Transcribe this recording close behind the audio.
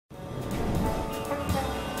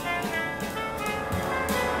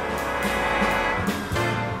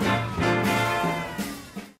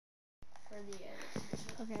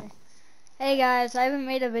Hey guys, I haven't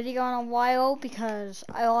made a video in a while because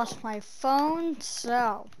I lost my phone,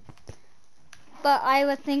 so. But I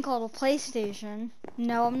would think on a PlayStation.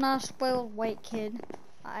 No, I'm not a spoiled white kid.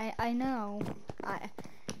 I know.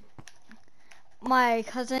 My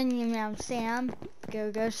cousin, Sam,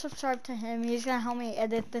 go subscribe to him. He's gonna help me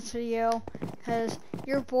edit this video because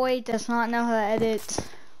your boy does not know how to edit.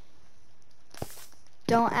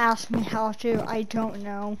 Don't ask me how to. I don't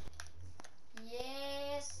know.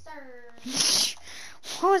 Yes, sir.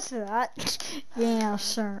 What was that? Yeah,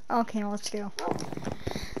 sir. Okay, let's go.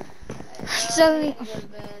 So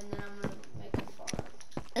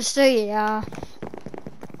yeah.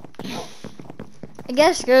 I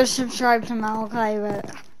guess go subscribe to Malachi,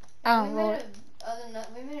 but I don't know.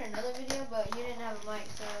 We made another video, but you didn't have a mic,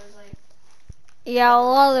 so I was like. Yeah, a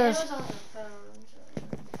lot of It those. was on the phone.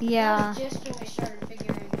 So yeah. That was just when we started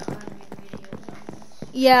figuring out how to make videos on this.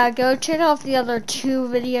 Yeah, go check out the other 2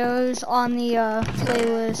 videos on the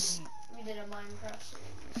playlist. We did a Minecraft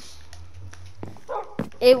series.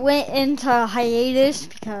 It went into hiatus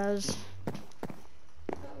because.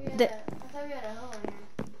 I thought we had a hoe in here.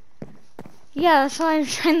 Yeah, that's what I'm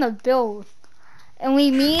trying to build. And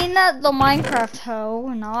we mean the Minecraft hoe,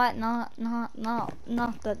 not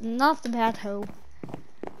the bad hoe.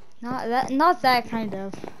 Not that kind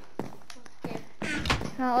of. Okay.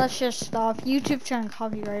 No, let's just stop. YouTube trying to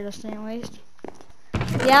copyright us anyways.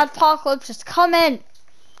 The apocalypse is coming.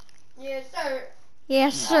 Yes, sir.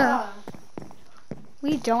 Yes, sir.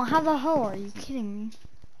 We don't have a hoe. Are you kidding me?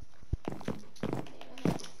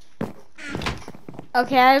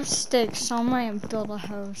 Okay, I have sticks, so I'm gonna build a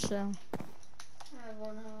hoe. So. I have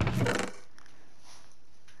one hoe.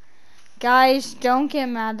 Guys, don't get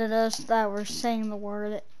mad at us that we're saying the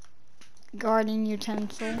word garden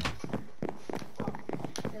utensil.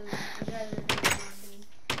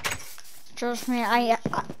 Trust me,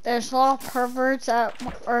 there's a lot of perverts at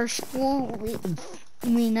our school.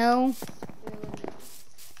 We know.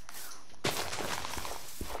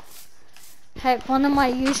 Heck, one of my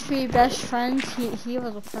used to be best friends, he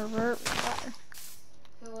was a pervert.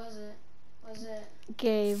 Who was it? Was it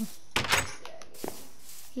Gabe?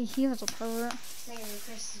 Yeah, He was a pervert. Singing the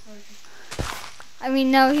Christmas version. I mean,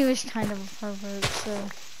 no, he was kind of a pervert, so.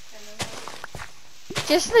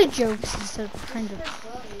 Just the jokes instead of kind of.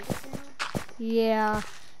 Yeah.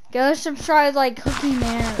 Go subscribe like Cookie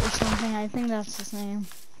Man or something. I think that's his name.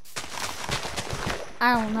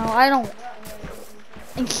 I don't know. I don't.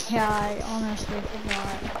 Yeah, I honestly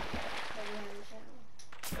forgot.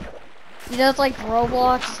 He does like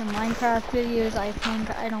Roblox and Minecraft videos, I think.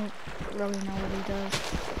 I don't really know what he does.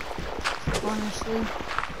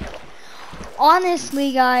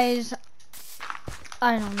 Honestly, guys,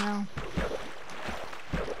 I don't know.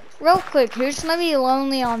 Real quick, who's gonna be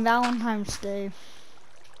lonely on Valentine's Day?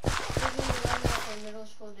 Middle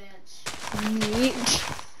school dance. Me.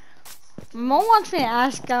 My mom wants me to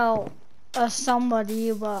ask out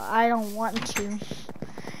somebody, but I don't want to. I'm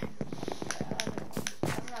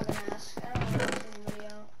not gonna ask. I don't want to ask anybody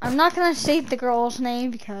out. I'm not gonna state the girl's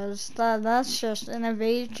name because that's just an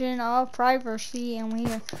invasion of privacy, and we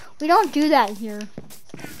don't do that here.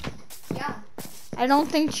 Yeah. I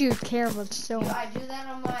don't think you'd care, but still. I do that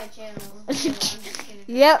on my channel. So I'm just kidding.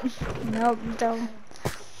 Yep. Nope. Don't.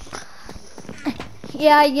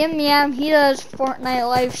 Yeah, he does Fortnite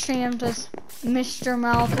live streams with Mr.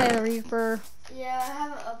 Malachi the Reaper. Yeah, I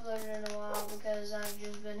haven't uploaded in a while because I've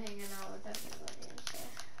just been hanging out with everybody and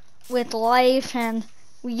stuff. With life, and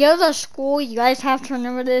we go to school. You guys have to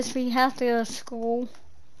remember this. We have to go to school.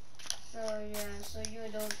 So yeah, so you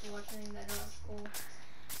adults watching that are at school.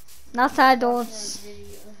 Not that adults.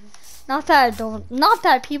 Not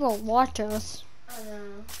that people watch us. I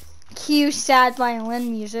know. Cue sad violin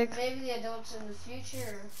music. Maybe the adults in the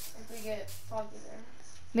future, if we get popular.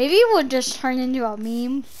 Maybe we'll just turn into a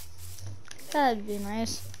meme. That'd be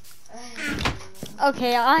nice.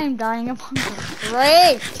 Okay, I'm dying of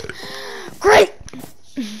hunger. Great!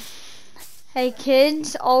 Hey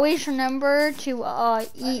kids, always remember to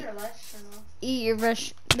eat your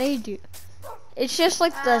vegetables. They do. It's just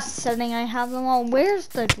like the setting I have them on. Where's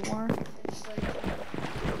the door?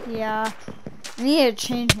 Yeah. I need to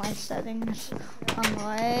change my settings on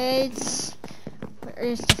lights. Where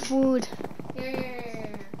is the food?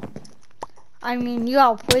 Here. I mean, you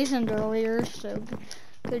got poisoned earlier, so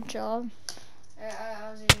good job. I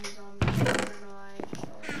was eating zombies. I don't know why.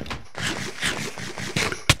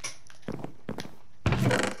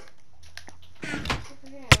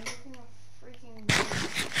 I'm making a freaking bowl.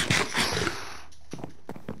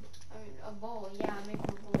 I mean, a bowl. Yeah, I'm making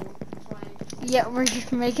a bowl. That's why. Yeah, we're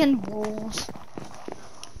just making bowls.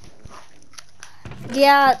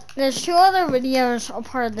 Yeah, there's 2 other videos a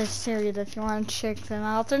part of this series if you want to check them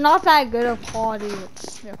out. They're not that good of quality,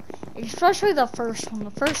 especially the first one.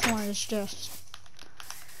 The first one is just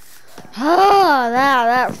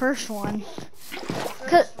that first one.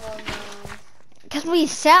 Cause we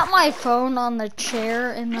sat my phone on the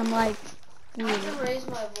chair and then like I have to raise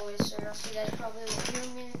my voice or else you guys probably won't hear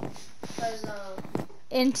me because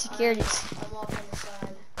insecurities. I'm off on the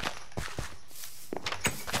side.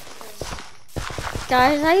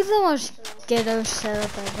 Guys, I have the most ghetto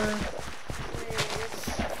setup ever.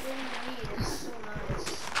 It's so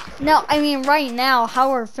nice. No, I mean right now,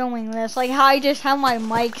 how we're filming this, like how I just have my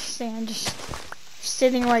mic stand just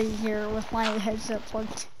sitting right here with my headset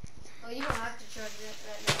plugged. Oh, you don't have to charge it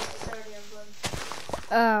right now. It's already unplugged.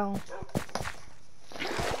 Oh.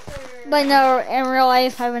 But no, in real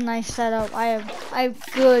life, I have a nice setup. I have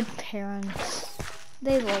good parents.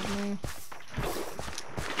 They love me.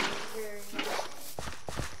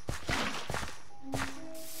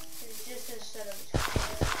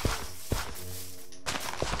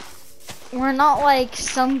 We're not like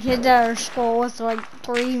some kids at our school with like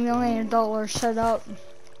 $3 million set up.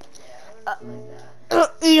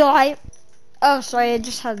 Eli. Oh, sorry, I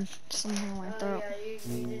just had something in my throat.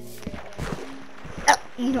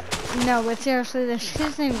 No, but seriously, this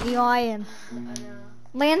kid's named Eli, and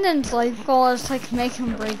Landon's life goal is to like make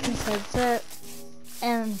him break his headset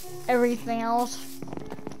and everything else.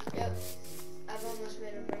 Yep, I've almost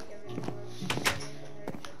made him break everything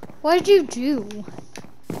else. What did you do?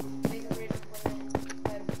 Make him read a plan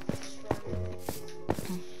by destroying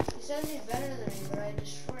him. He says he's better than me, but I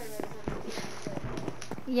destroy him every time he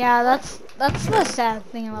plays. Yeah, that's the sad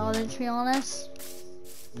thing about it, to be honest.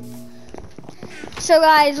 So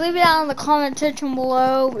guys, leave it down in the comment section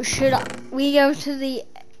below. Should we go to the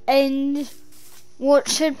end?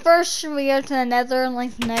 Should we go to the nether in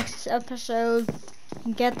like the next episode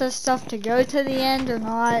and get this stuff to go to the end or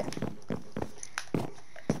not?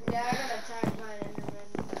 Yeah, I gotta tag my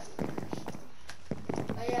enderman back there.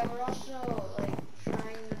 Oh yeah, we're also like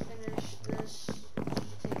trying to finish this.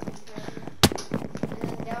 And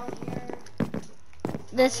then down here.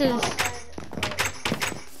 This is.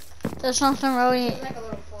 There's something really. It's like a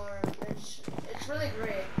little farm. It's really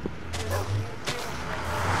great.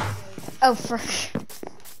 Oh, frick.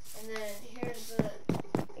 And then here's the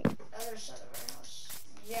other side of our house.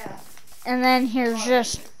 Yeah. And then here's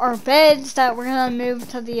just our beds that we're gonna move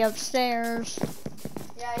to the upstairs.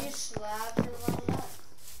 Yeah, I use slabs for a lot of that.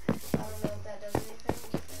 I don't know if that does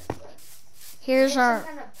anything, but here's our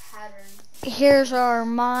kind of pattern. Here's our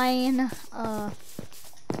mine.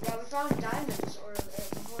 Yeah, we found diamonds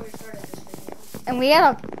before we started this video. And we had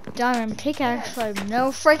a diamond pickaxe. So I have no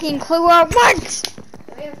freaking clue what it was.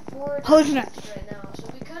 And we have 4 Hold diamonds right now, so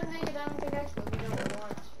we could make a diamond pickaxe, but we don't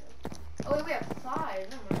want to. Oh wait, we have 5.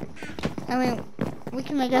 Never mind. I mean, we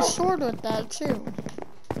can make a sword with that too.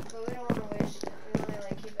 But we don't want to waste it. We want to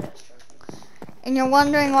like keep it as trophies. And you're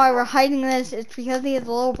wondering why we're hiding this? It's because he has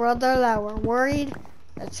a little brother that we're worried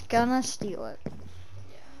that's gonna steal it. Yeah,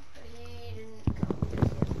 but he didn't come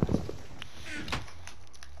because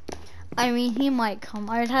he had I mean, he might come.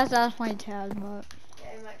 I'd have to ask my dad, but.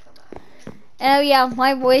 yeah, he might come out. Oh yeah,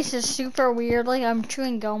 my voice is super weird. Like I'm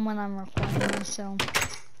chewing gum when I'm recording, so.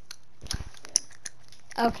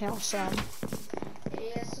 Okay, I'll stop.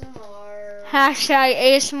 ASMR. Hashtag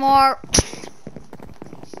ASMR.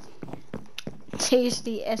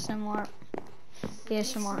 Tasty ASMR.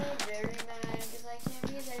 ASMR. Makes me very mad because I can't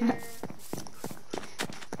be there.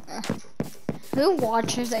 Who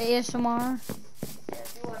watches ASMR? Yeah, if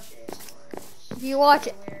you watch ASMR, If you watch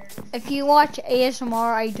it's weird. If you watch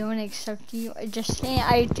ASMR, I don't accept you. I just saying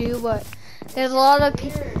I do, but there's a lot of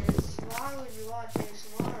people. Why would you watch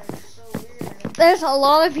ASMR? It's so weird. There's a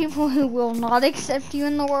lot of people who will not accept you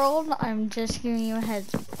in the world. I'm just giving you a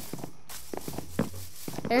heads up.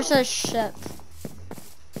 There's a ship.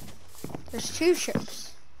 There's 2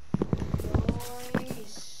 ships.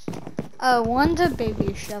 Nice. One's a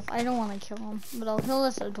baby ship. I don't want to kill him, but I'll kill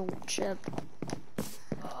this adult ship.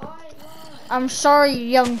 I'm sorry,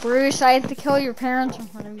 young Bruce. I have to kill your parents in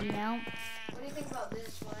front of you now. What do you think about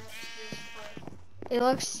this part? It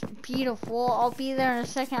looks beautiful. I'll be there in a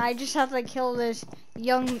second. I just have to kill this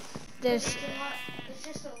young. It's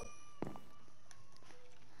just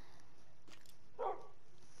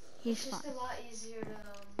He's fine. a lot easier to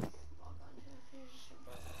walk onto.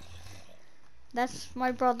 That's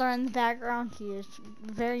my brother in the background. He is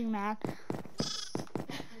very mad.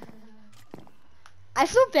 I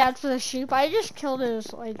feel bad for the sheep. I just killed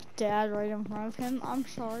his like dad right in front of him. I'm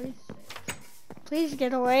sorry. Please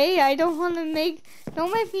get away. I don't want to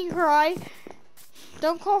don't make me cry.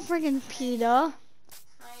 Don't call freaking PETA.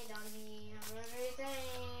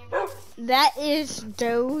 That is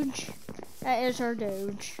Doge. That is our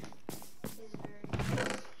Doge.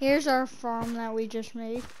 Here's our farm that we just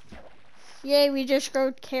made. Yay, we just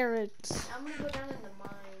grew carrots. I'm gonna go down in the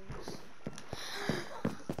mines.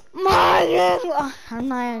 Mine! I'm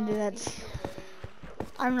not gonna do that.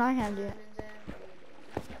 I'm not gonna do it.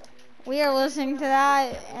 We are listening to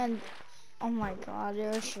that and oh my god,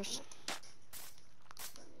 it was just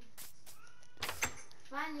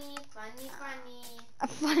funny.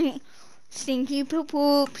 funny. Stinky poop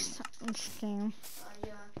poops. I'm just kidding.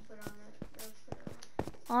 Yeah, put on it.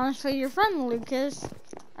 Honestly, your friend Lucas,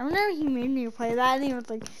 I remember he made me play that and he was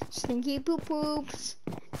like, stinky poop poops.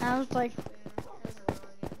 And I was like,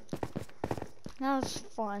 that was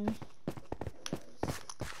fun.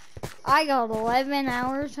 I got 11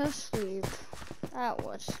 hours of sleep. That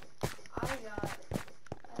was. I got,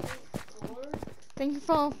 I think, 4. I think you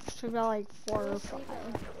fell asleep about like 4 or 5.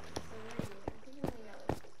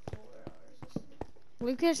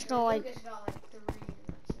 Lucas got like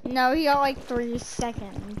 3. no, he got like 3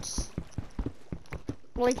 seconds.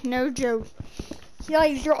 Like no joke. He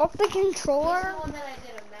like dropped the controller. This is the one that I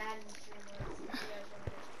did a Madden stream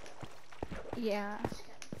with. Yeah.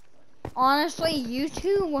 Honestly,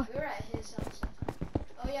 YouTube. We were at his house.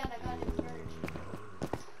 Oh yeah, and I got new furniture.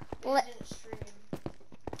 What? Didn't stream.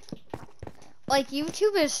 Like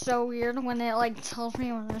YouTube is so weird when it like tells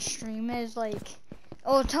me when the stream is like.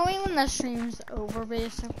 Oh, tell me when the stream's over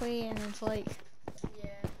basically, and it's like. Yeah.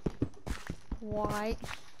 Why?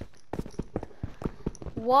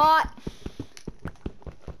 What?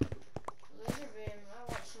 Lizardbeam, I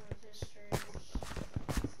watched some of his streams.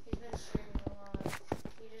 He's been streaming a lot.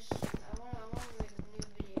 I want to make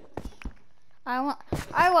new videos.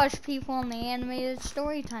 I watch people in the animated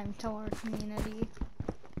storytime tell our community.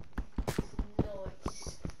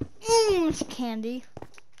 Nice. Candy.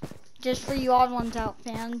 Just for you Odd Ones Out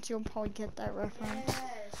fans, you'll probably get that reference.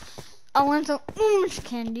 Yes. I want some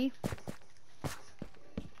candy.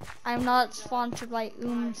 I'm not sponsored by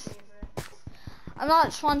My favorite. I'm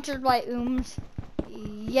not sponsored by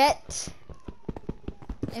yet.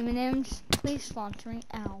 M&M's, please sponsor me.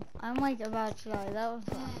 Ow. I'm like about to die. That was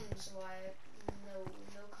Wyatt.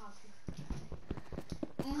 No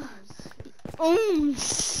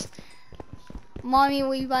coffee. Mommy,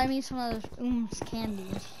 will you buy me some of those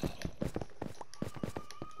candies?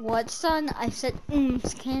 What, son? I said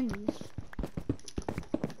candies.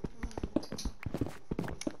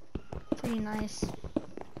 Pretty nice.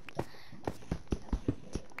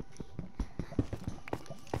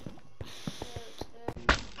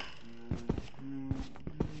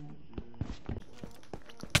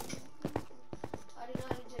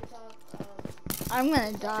 I'm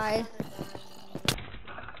gonna die.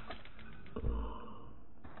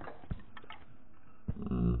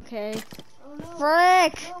 Okay. Oh no.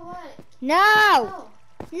 Frick! No, what? No!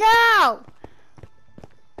 No!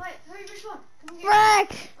 Wait, hurry, respawn. Come here.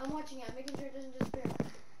 Frick! I'm watching it. I'm making sure it doesn't disappear.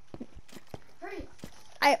 Hurry.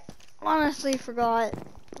 I honestly forgot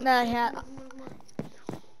that I had. Come on.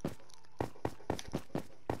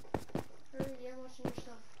 Hurry, I'm watching your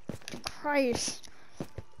stuff. Christ.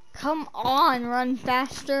 Come on, run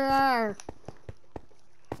faster.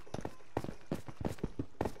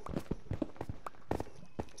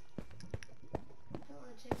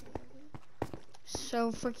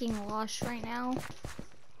 So freaking lost right now.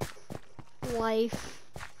 Life.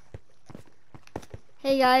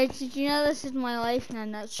 Hey guys, did you know this is my life in a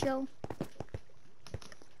nutshell?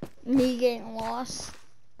 Me getting lost.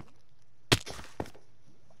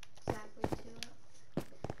 Exactly to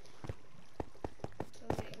Go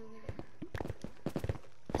get it.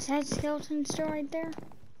 Is that skeleton still right there?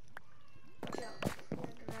 Yeah. You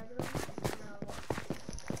have to grab it all? No.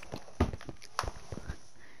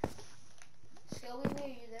 Skelly, are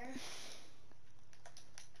you there?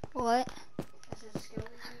 What? I said Skelly,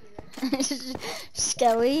 are you there?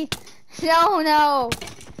 Skelly? No.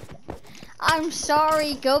 I'm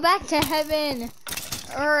sorry. Go back to heaven.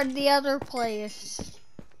 Or the other place.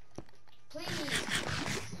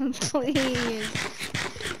 Please. Please.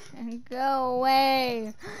 Go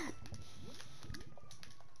away.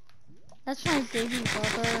 That's my baby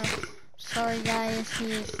brother. Sorry guys,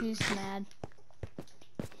 he's mad.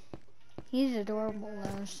 He's adorable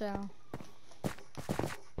though, so.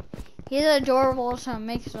 He's adorable, so it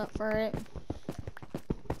makes up for it.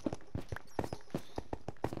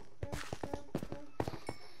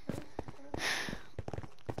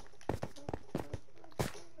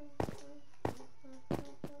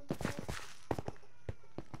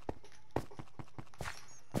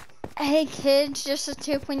 Hey kids, just a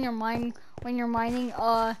tip when you're mining,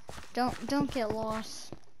 don't get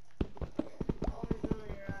lost. Always know where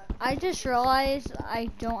you're at. I just realized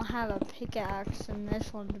I don't have a pickaxe and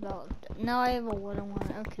this one developed. No, I have a wooden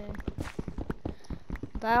one, okay.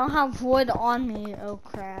 But I don't have wood on me, oh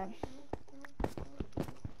crap.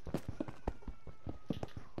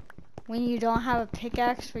 When you don't have a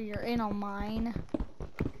pickaxe, but you're in a mine.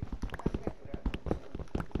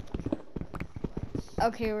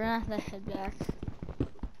 Okay, we're gonna have to head back.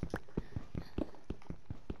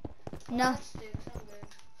 No.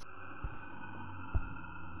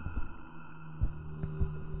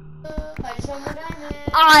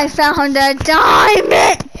 I found a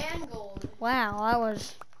diamond! And gold. Wow, that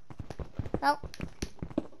was... Oh.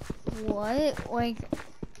 What? Like...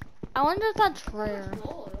 I wonder if that's rare.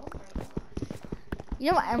 Gold. Oh my gosh.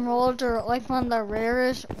 You know, emeralds are like one of the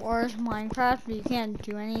rarest ores in Minecraft, but you can't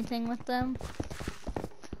do anything with them.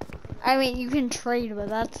 I mean, you can trade, but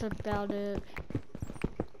that's about it.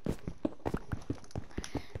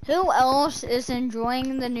 Who else is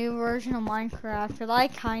enjoying the new version of Minecraft? Because I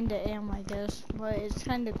kinda am, I guess, but it's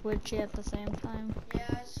kinda glitchy at the same time.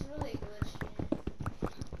 Yeah, it's really glitchy.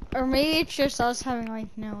 Or maybe it's just us having like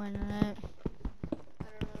no internet. I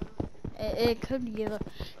don't know. It could be either.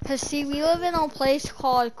 Cause see, we live in a place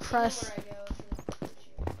called Crest.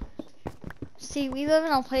 See, we live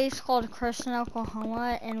in a place called Creston,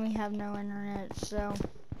 Oklahoma, and we have no internet, so.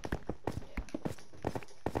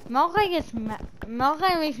 Malachi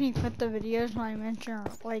makes me quit the videos when I mention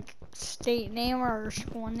like state name or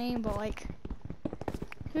school name, but like,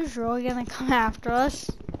 who's really gonna come after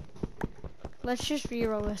us? Let's just be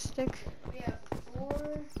realistic. We have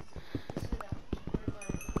 4.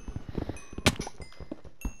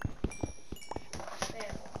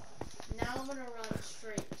 Now I'm gonna run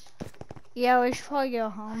straight. Yeah, we should probably go I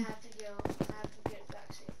home. have to go. I have to get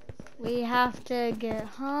back safely. We have to get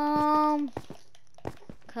home.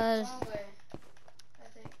 Cause Wrong way, I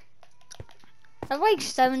think. I have like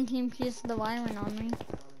 17 pieces of iron on me.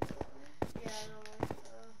 Yeah, I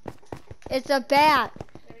know. It's a bat.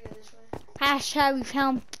 Gotta go this way. Hashtag we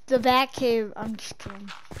found the bat cave. I'm just kidding.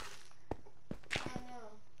 Oh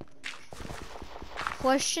no.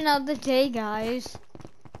 Question of the day, guys.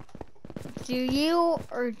 Do you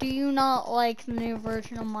or do you not like the new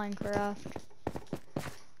version of Minecraft?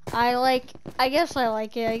 I guess I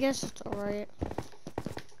like it. I guess it's alright.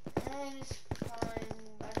 And it's fine.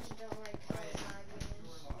 I just don't like how it is.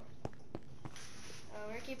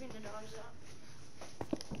 We're keeping the dogs out.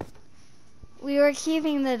 We were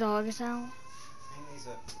keeping the dogs out.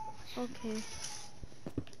 Okay.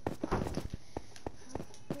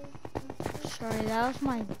 Sorry, that was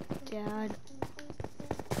my dad.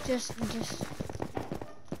 Just,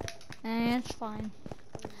 and it's fine.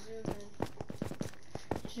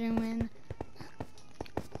 Zoom in.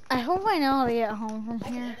 I hope I know how to get home from I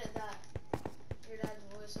can here. edit that. Your dad's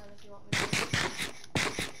voice out if you want me to.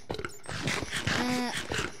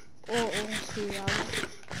 We'll see about it.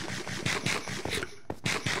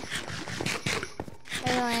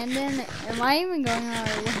 Hey Landon, am I even going the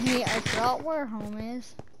right way? I forgot where home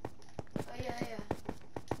is. Oh yeah.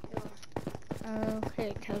 You are. Okay,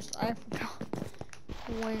 because I forgot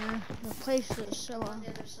where the place is, so On the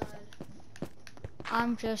other side.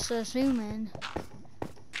 I'm just assuming.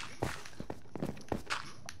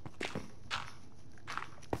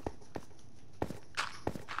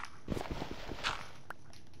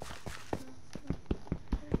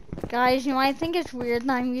 Guys, you might think it's weird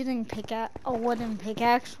that I'm using a wooden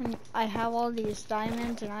pickaxe when I have all these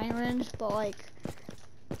diamonds and irons, but like,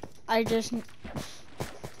 I just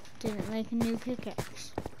didn't make a new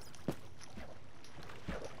pickaxe.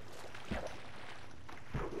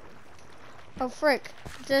 Oh frick,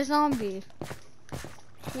 the zombie.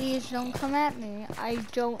 Please don't come at me. I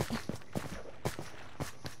don't...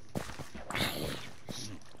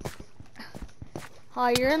 Oh,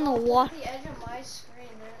 you're in the water. The edge of my screen,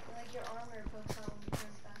 like your armor pokes out when you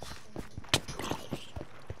turn fast.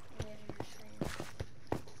 The edge of your screen.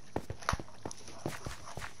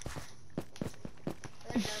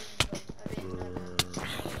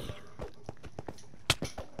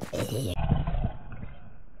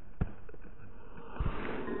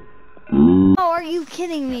 Oh, are you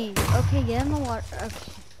kidding me? Okay, get in the water.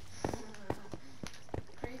 Okay.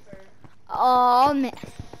 Creeper. Oh man.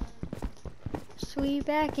 Sweet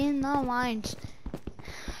back in the mines.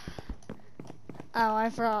 Oh, I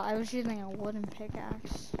forgot. I was using a wooden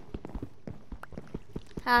pickaxe.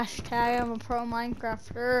 Hashtag I'm a pro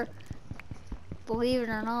Minecrafter. Believe it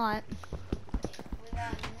or not. We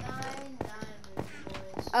got 9 diamonds,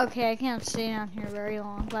 boys. Okay, I can't stay down here very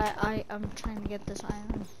long, but I'm trying to get this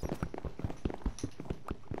iron.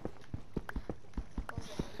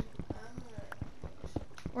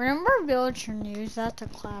 Remember Villager News? That's a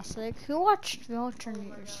classic. Who watched Villager News? Oh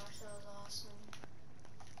my gosh, that was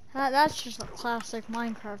awesome. That's just a classic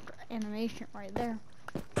Minecraft animation right there.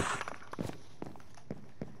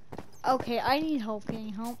 Okay, I need help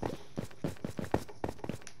getting help.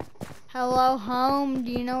 Hello, home.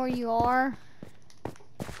 Do you know where you are?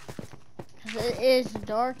 Because it is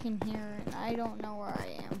dark in here and I don't know where I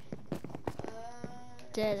am.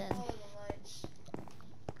 Dead end. Follow the lights.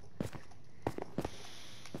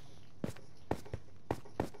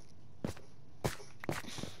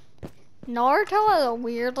 Naruto has a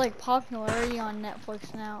weird like popularity on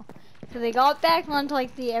Netflix now. So they got back onto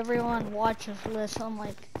like the everyone watches list. So I'm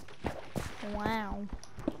like, wow.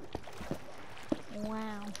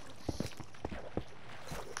 Wow.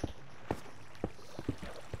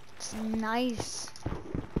 It's nice.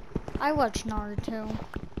 I watch Naruto.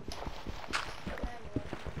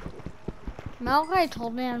 Malachi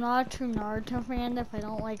told me I'm not a true Naruto fan if I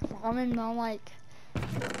don't like ramen, but I'm like,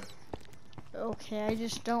 okay, I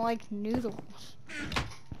just don't like noodles.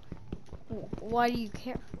 Why do you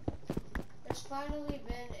care? There's finally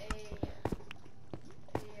been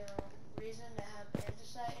a reason to have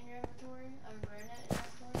andesite in your inventory. Granite in your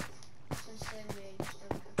inventory. Since they made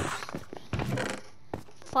stone.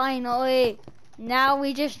 Finally, now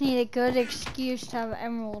we just need a good excuse to have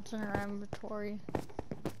emeralds in our inventory. Yeah.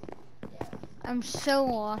 I'm so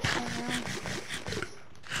lost right now.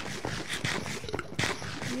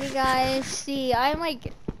 You guys see, I'm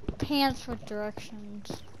like pants with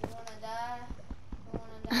directions. You wanna die? You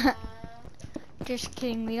wanna die? Just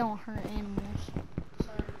kidding, we don't hurt animals.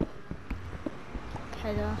 Sorry.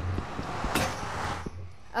 Peta.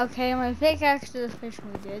 Okay, my pickaxe to the fish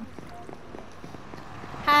we did.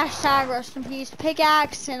 Hashtag rest in peace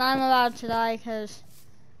pickaxe, and I'm about to die because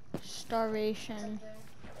starvation.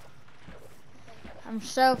 I'm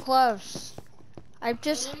so close. I've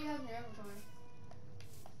just What do you have in your inventory?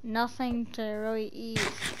 nothing to really eat.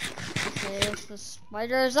 Okay, there's the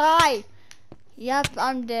spider's eye. Yep,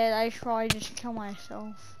 I'm dead. I should probably just kill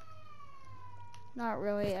myself. Not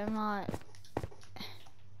really, I'm not.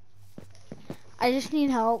 I just need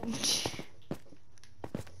help.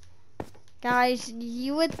 Guys,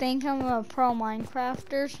 you would think I'm a pro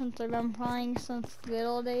Minecrafter since I've been playing since the good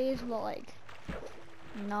old days, but like,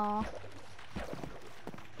 nah.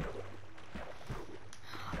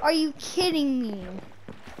 Are you kidding me?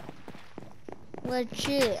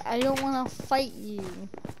 Legit, I don't want to fight you.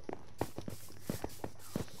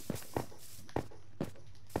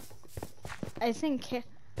 I think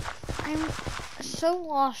I'm so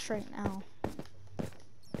lost right now.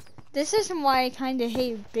 This is why I kind of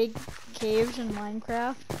hate big caves in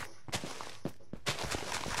Minecraft.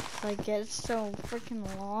 I get so freaking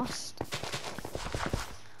lost.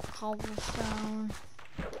 Cobblestone.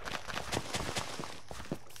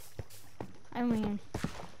 I mean,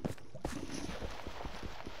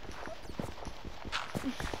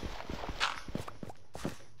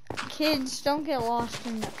 kids, don't get lost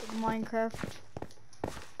in Minecraft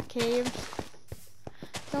caves.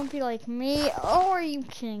 Don't be like me. Oh, are you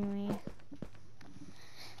kidding me?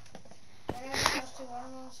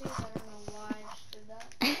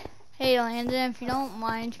 Hey Landon, if you don't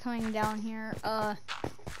mind coming down here,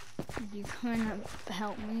 you come and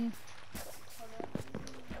help me.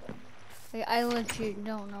 Like, I legit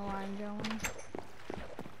don't know where I'm going.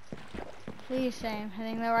 Please say I'm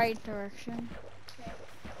heading the right direction.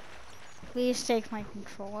 Please take my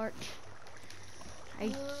controller. Are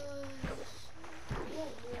you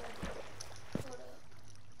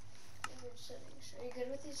good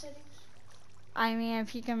with these settings? I mean,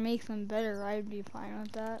 if you can make them better, I'd be fine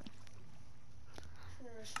with that. I'm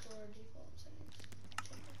gonna restore default settings.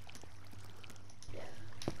 Yeah.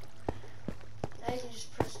 Now you can just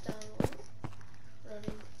press down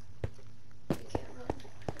running. You can't run.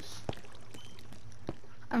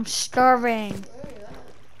 I'm starving. Where are you at? I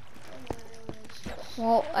don't know where it is.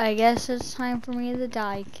 Well, I guess it's time for me to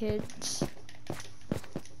die, kids.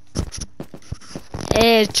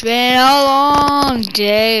 It's been a long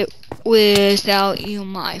day without you,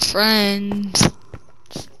 my friends.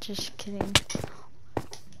 Just kidding.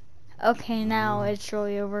 Okay, now it's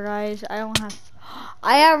really over, guys. I don't have.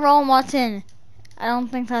 I have raw mutton. I don't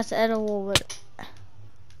think that's edible, but.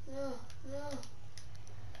 No.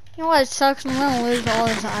 You know what? It sucks. I'm gonna lose all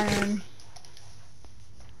this iron.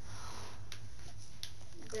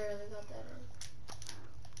 Barely got that in.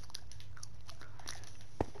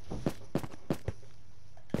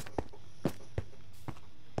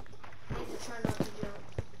 Need to try not to jump.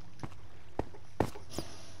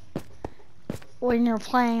 When you're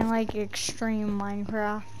playing like extreme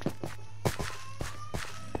Minecraft.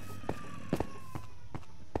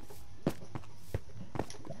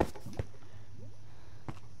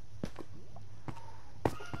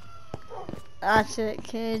 That's it,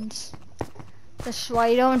 kids. That's why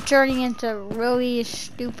you don't journey into really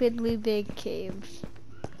stupidly big caves.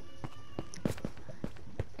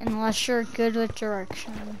 Unless you're good with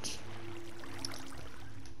directions.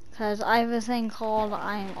 Because I have a thing called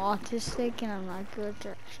I'm autistic and I'm not good with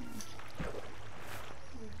directions.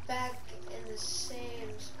 Back in the same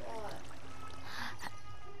spot.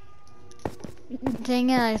 Dang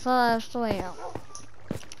it, I thought that was the way out.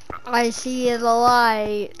 I see the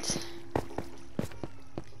light.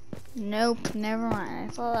 Nope, never mind.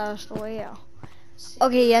 I thought that was the way out.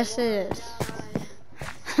 Okay, yes it is.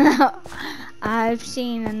 I've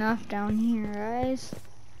seen enough down here, guys.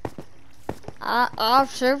 I've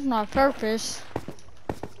served my purpose.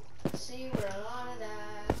 See where a lot of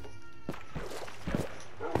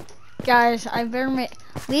that. Guys, I better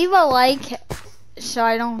leave a like so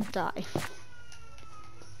I don't die.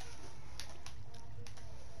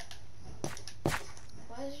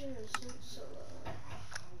 Why is your suit so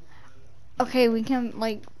low? Okay, we can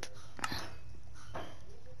like.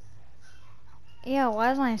 Yeah,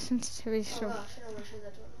 why is my sensitivity so? Oh gosh, I don't want to shoot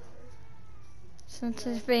that one.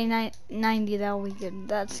 Sensitivity 90, that'll be good.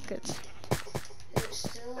 That's good. It's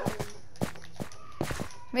still.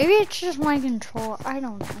 Maybe it's just my control. I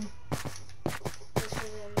don't know.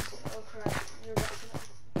 Oh crap, you're back to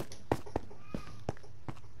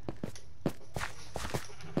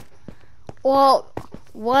Well,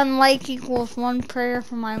 1 like equals 1 prayer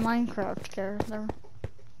for my Minecraft character.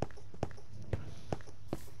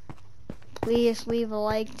 Please leave a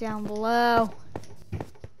like down below.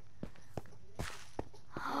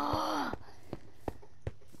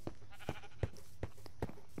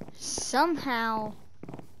 Somehow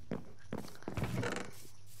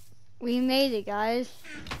we made it, guys.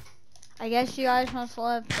 I guess you guys must have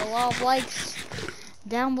left a lot of likes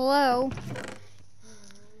down below.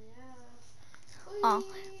 Oh,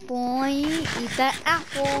 boy, eat that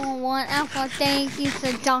apple. 1 apple, thank you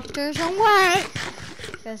for doctors and what?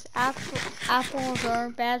 Because apples are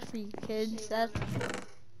bad for you kids. That's.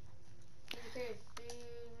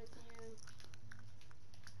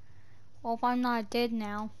 Well, if I'm not dead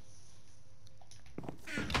now.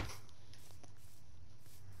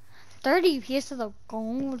 30 pieces of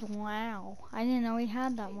gold. Wow, I didn't know we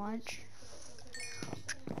had that much.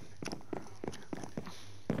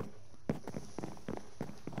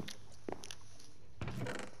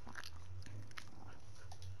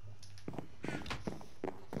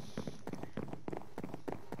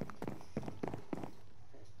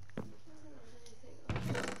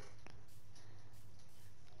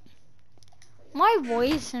 My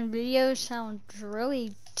voice in videos sounds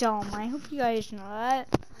really dumb. I hope you guys know that.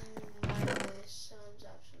 My voice sounds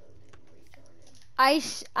absolutely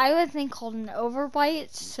retarded. I would think called an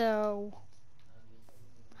overbite, so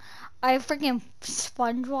I have freaking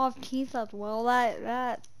SpongeBob teeth as well.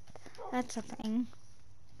 That's a thing.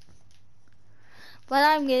 But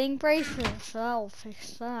I'm getting braces, so that'll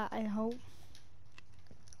fix that, I hope.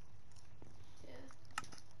 Yeah,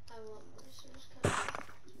 I want braces because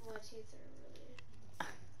my teeth are really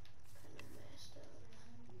kind of messed up.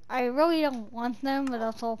 I really don't want them, but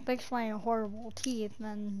if I'll fix my horrible teeth,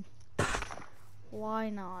 then why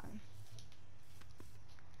not?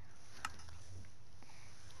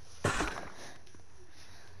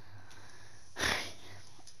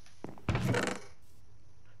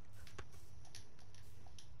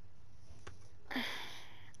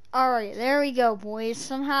 Alright, there we go, boys.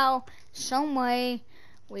 Somehow, some way,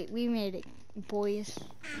 we made it, boys.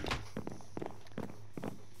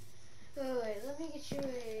 Wait, let me get you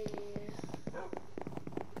a...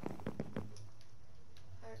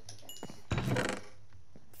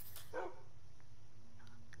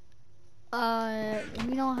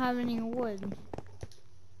 We don't have any wood.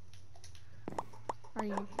 Are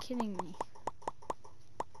you kidding me?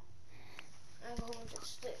 I have a whole bunch of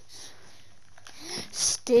sticks.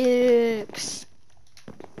 Sticks.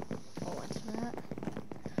 Oh, what's that?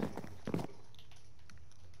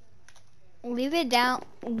 Leave it down.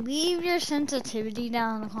 Leave your sensitivity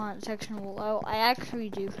down in the comment section below. I actually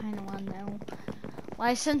do kind of want to know.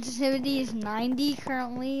 My sensitivity is 90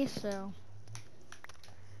 currently, so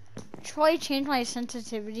should probably change my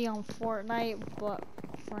sensitivity on Fortnite, but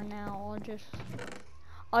for now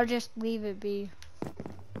I'll just leave it be.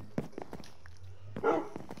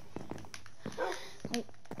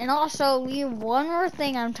 And also leave one more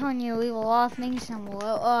thing. I'm telling you, leave a lot of things down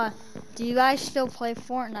below. Do you guys still play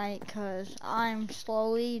Fortnite? Cause I'm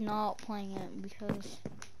slowly not playing it because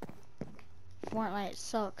Fortnite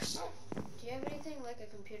sucks. Do you have anything like a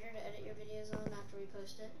computer to edit your videos on after we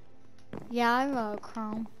post it? Yeah, I have a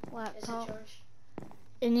Chrome laptop. Is it charged?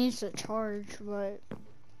 It needs to charge, but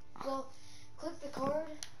Well, click the card,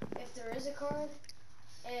 if there is a card,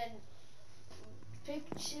 and pick,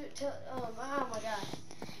 oh my god.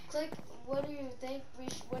 Click, what do you think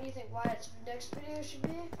Wyatt's next video should be?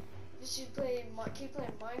 You should keep playing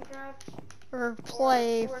Minecraft. Or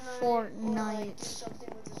play Fortnite. Or like do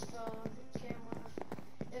something with his phone, camera,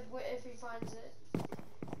 if he finds it.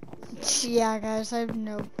 So, yeah, guys, I have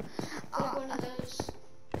no. click one of those,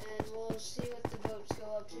 and we'll see what the votes go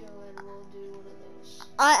up to, and we'll do one of those.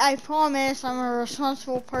 I promise I'm a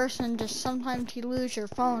responsible person. Just sometimes you lose your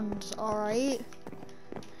phones. All right.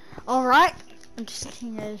 All right. I'm just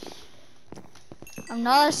kidding, guys. I'm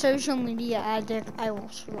not a social media addict. I will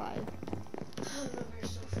survive.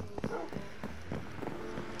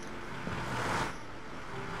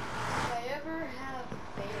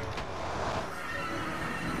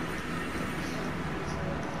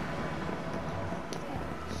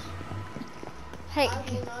 Hey. I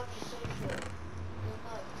will not be social.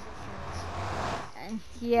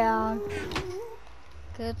 Yeah.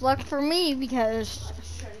 Good luck for me because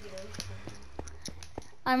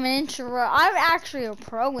I'm an introvert. I'm actually a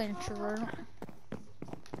pro introvert.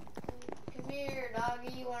 Come here,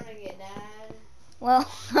 doggy. You want to get dad? Well,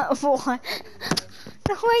 what?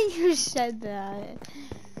 The way you said that.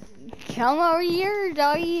 Come over here,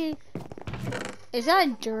 doggy. Is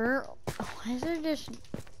that dirt? Why is it just...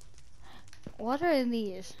 What are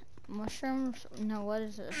these? Mushrooms? No, what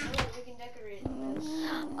is this? Oh, we can decorate this.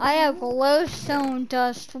 I have glowstone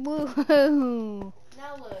dust. Woohoo!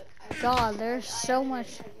 Now look. God, there's so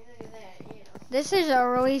much. This is a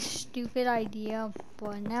really stupid idea,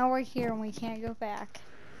 but now we're here and we can't go back.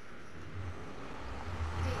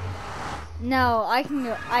 No, I can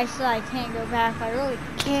go. I said I can't go back. I really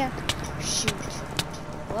can't. Shoot.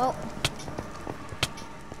 Well.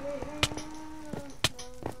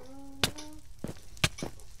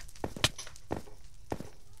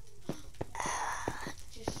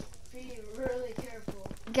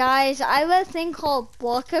 Guys, I have a thing called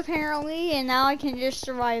luck apparently, and now I can just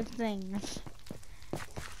survive things.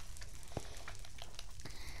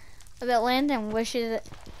 I bet Landon wishes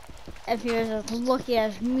if he was as lucky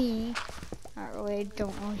as me. Not really, I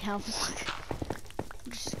don't really have luck.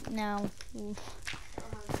 Just now.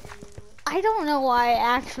 I don't know why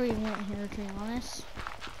I actually went here, to be honest.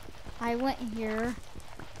 I went here.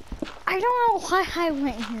 I don't know why I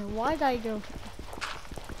went here. Why did I go here?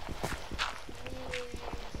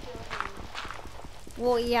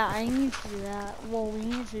 Well, yeah, I need to do that. Well, we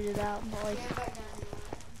need to do that, but like,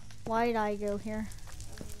 why did I go here?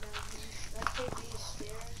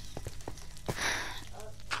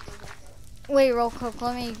 Wait, real quick,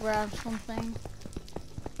 let me grab something.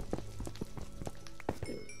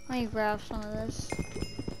 Let me grab some of this.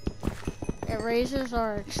 It raises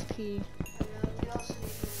our XP.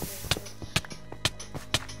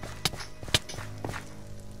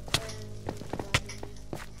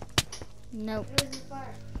 Nope.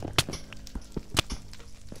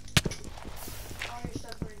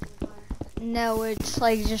 No, it's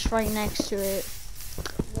like just right next to it.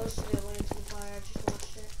 Most of it went into the fire. I just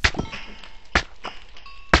watched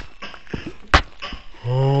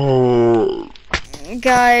it.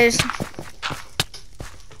 Guys.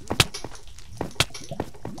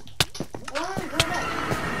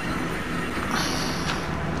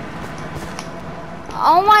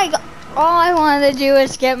 Oh my god. All I wanted to do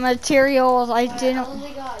is get materials. I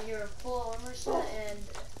only got your full armor set, and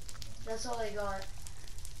that's all I got.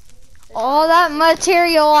 All that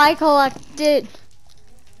material I collected.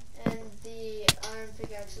 And the iron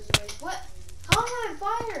pickaxe is away. What? How am I on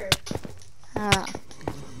fire?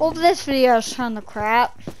 Well, this video is kind of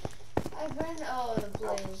crap. I've been, the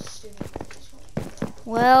blaze. Stupid.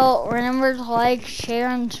 Well, remember to like, share,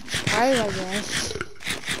 and subscribe, I guess.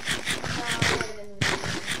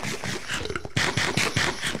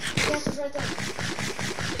 Right there.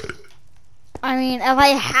 I mean, if I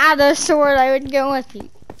had a sword, I would go with you.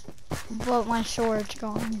 But my sword's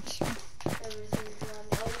gone. So. Everything's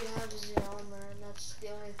gone. All we have is the armor, and that's the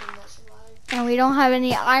only thing that survived. And we don't have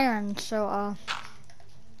any iron, so,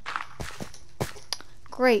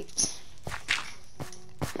 great.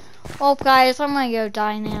 Well, guys, I'm gonna go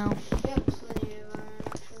die now. Yep, plenty of iron,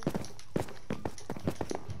 actually.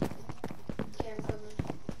 Okay, I'm coming.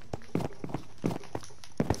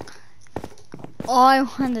 All I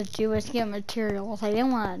wanted to do was get materials. I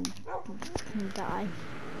didn't want to die.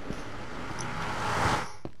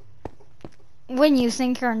 When you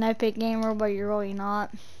think you're an epic gamer, but you're really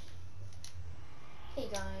not. Hey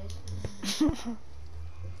guys.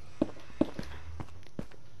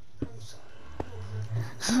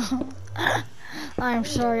 I'm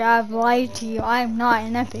sorry, I've lied to you. I'm not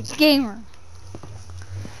an epic gamer.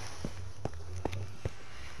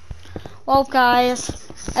 Well, guys,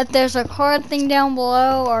 if there's a card thing down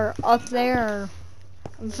below or up there,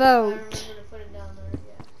 vote. I remember to put it down there,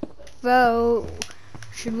 yeah. Vote.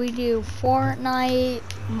 Should we do Fortnite,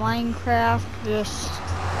 Minecraft, just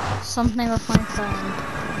something with my friend?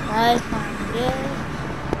 That is my idea.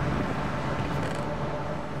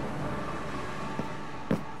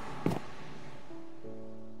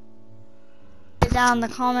 Down in the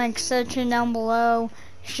comment section down below.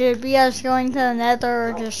 Should it be us going to the nether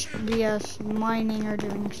or just be us mining or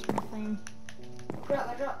doing something?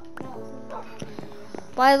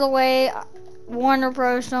 By the way, Warner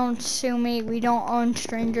Bros. Don't sue me. We don't own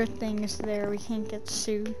Stranger Things there. We can't get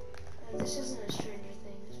sued. This isn't a Stranger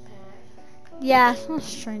Things pack. Yeah, it's not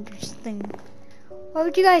Stranger Things. What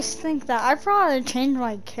would you guys think that? I'd probably change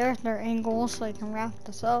my character angle so I can wrap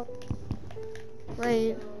this up.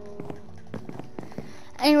 Great.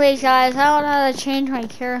 Anyways, guys, I don't know how to change my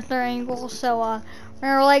character angle, so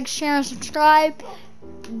remember, like, share, and subscribe.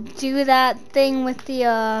 Do that thing with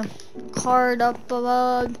the card up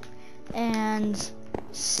above, and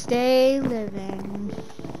stay living.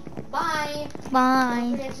 Bye. Bye.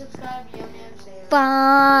 Don't forget to subscribe. Yum, yum, say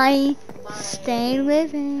Bye. Bye. Stay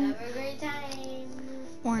living. Have a great time.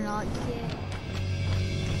 We're not kidding.